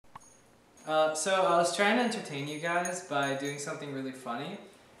So I was trying to entertain you guys by doing something really funny,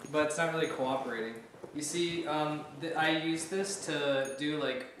 but it's not really cooperating. You see, I use this to do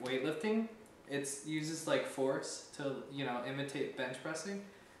like weightlifting. It uses like force to, imitate bench pressing.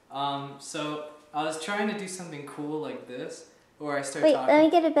 So I was trying to do something cool like this, or I start Wait, talking. let me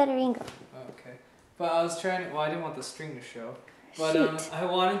get a better angle. Oh, okay. But I was trying to, well, I didn't want the string to show. But Shoot. I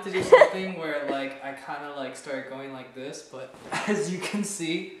wanted to do something where like I kind of like started going like this, but as you can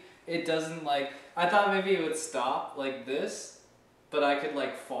see, it doesn't like, I thought maybe it would stop like this, but I could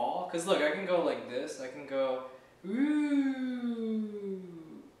like fall. Cause look, I can go like this, I can go, ooh,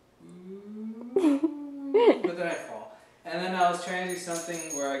 ooh, but then I fall. And then I was trying to do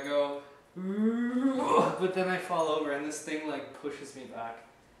something where I go, ooh, but then I fall over and this thing like pushes me back.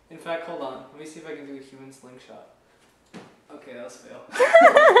 In fact, hold on, let me see if I can do a human slingshot. Okay, that was fail.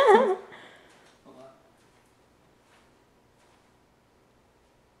 Hold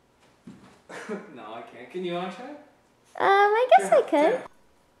on. No, I can't. Can you want to try? I guess I could.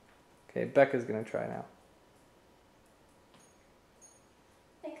 Okay, Becca's gonna try now.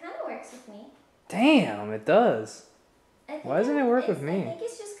 It kind of works with me. Damn, it does. Why doesn't it work with me? I think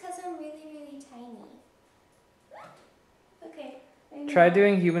it's just because I'm really, really tiny. Okay. Try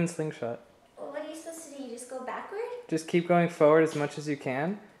doing human slingshot. Well, what are you supposed to do? You just go backward? Just keep going forward as much as you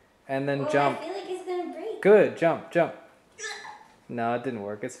can, and then jump. I feel like it's gonna break. Good, jump, jump. No, it didn't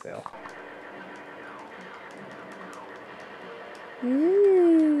work. It's fail.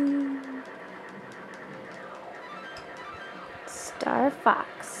 Ooh. Star Fox.